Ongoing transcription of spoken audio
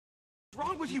What's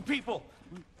wrong with you people?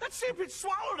 That sandpit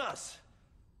swallowed us.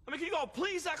 I mean, can you all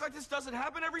please act like this doesn't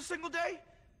happen every single day?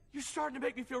 You're starting to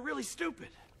make me feel really stupid.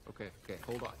 Okay,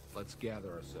 hold on. Let's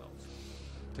gather ourselves.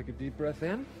 Take a deep breath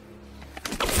in.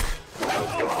 Oh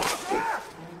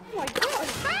my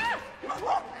God!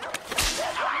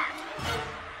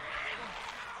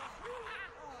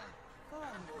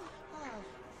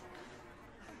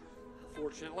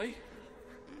 Fortunately,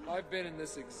 I've been in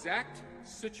this exact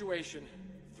situation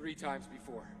 3 times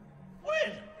before.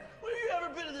 When? When have you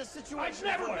ever been in this situation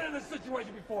I've never been in this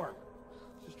situation before.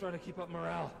 Just trying to keep up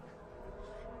morale.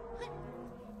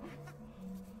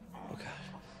 Oh, God.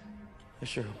 I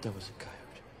sure hope that was a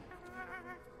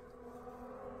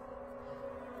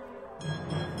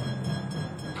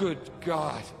coyote. Good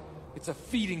God. It's a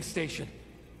feeding station.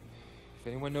 If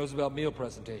anyone knows about meal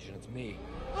presentation, it's me.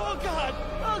 Oh, God!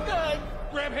 Oh, God!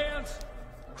 Grab hands!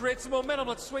 Create some momentum.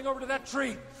 Let's swing over to that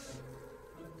tree.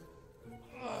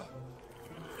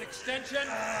 Extension.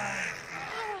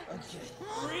 Okay.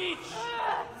 Reach.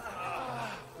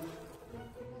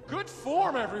 Good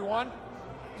form, everyone.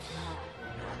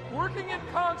 Working in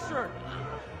concert.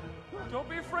 Don't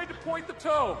be afraid to point the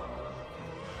toe.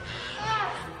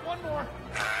 One more.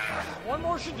 One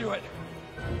more should do it.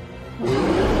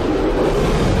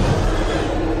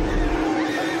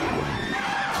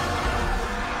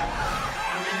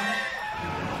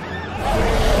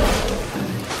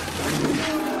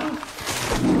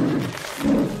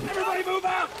 Everybody move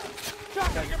out!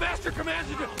 Chaka, your master commands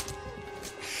you to...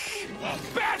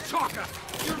 Bad Chaka!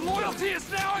 Your loyalty is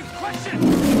now in question!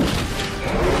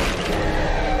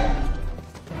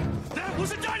 That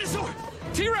was a dinosaur!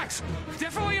 T-Rex!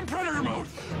 Definitely in predator mode!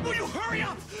 Will you hurry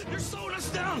up? You're slowing us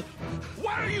down!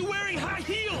 Why are you wearing high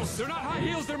heels? They're not high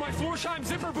heels, they're my Florsheim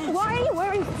zipper boots! Why are you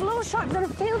wearing floor shorts on a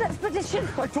field expedition?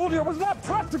 I told you I was not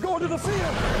prepped to go into the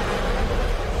field!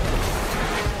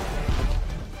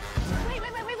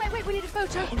 Wait, we need a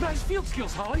photo. Oh, nice field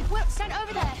skills, Holly. Well, stand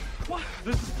over there. What?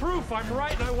 This is proof I'm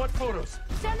right and I want photos.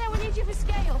 Stand there, we need you for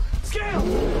scale. Scale!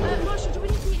 Marshall, do we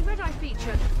need the red-eye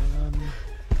feature?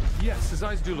 Yes, his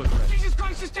eyes do look red. Jesus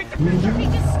Christ, just take the picture! Okay,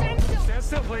 just stand still. Stand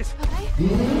still, please. Okay. 1,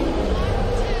 2,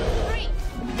 3.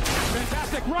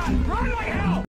 Fantastic! Run! Run like hell!